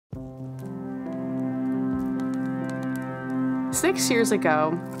6 years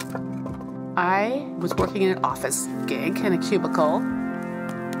ago, I was working in an office gig in a cubicle,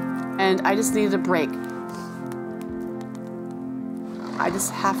 and I just needed a break. I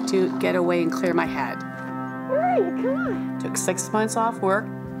just have to get away and clear my head. All right, come on. Took 6 months off work.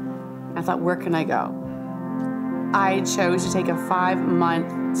 I thought, where can I go? I chose to take a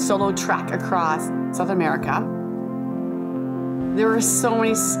 5-month solo trek across South America. There were so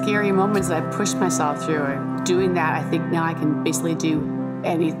many scary moments that I pushed myself through, and doing that, I think now I can basically do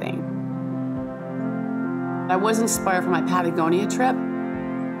anything. I was inspired from my Patagonia trip.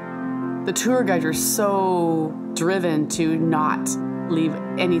 The tour guides are so driven to not leave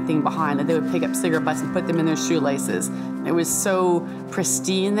anything behind. Like they would pick up cigarette butts and put them in their shoelaces. It was so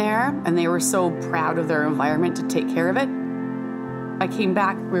pristine there, and they were so proud of their environment to take care of it. I came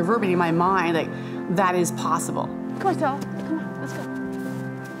back reverberating in my mind, like, that is possible. Come on, Stella. Come on, let's go.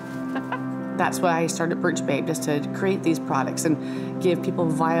 That's why I started Birch Babe, just to create these products and give people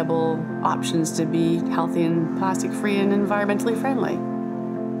viable options to be healthy and plastic-free and environmentally friendly.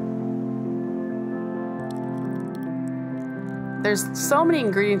 There's so many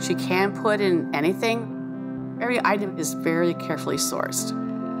ingredients you can put in anything. Every item is very carefully sourced.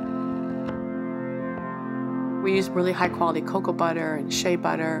 We use really high quality cocoa butter and shea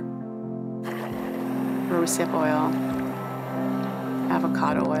butter, rosehip oil,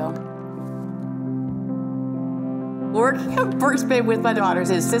 avocado oil. Working at Birch Babe with my daughters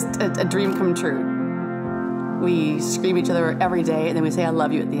is just a dream come true. We scream at each other every day, and then we say, I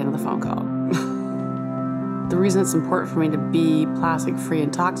love you at the end of the phone call. The reason it's important for me to be plastic-free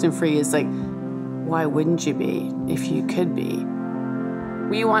and toxin-free is, like, why wouldn't you be if you could be?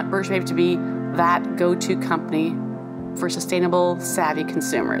 We want Birch Babe to be that go-to company for sustainable, savvy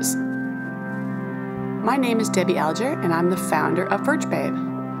consumers. My name is Debbie Alger, and I'm the founder of Birch Babe.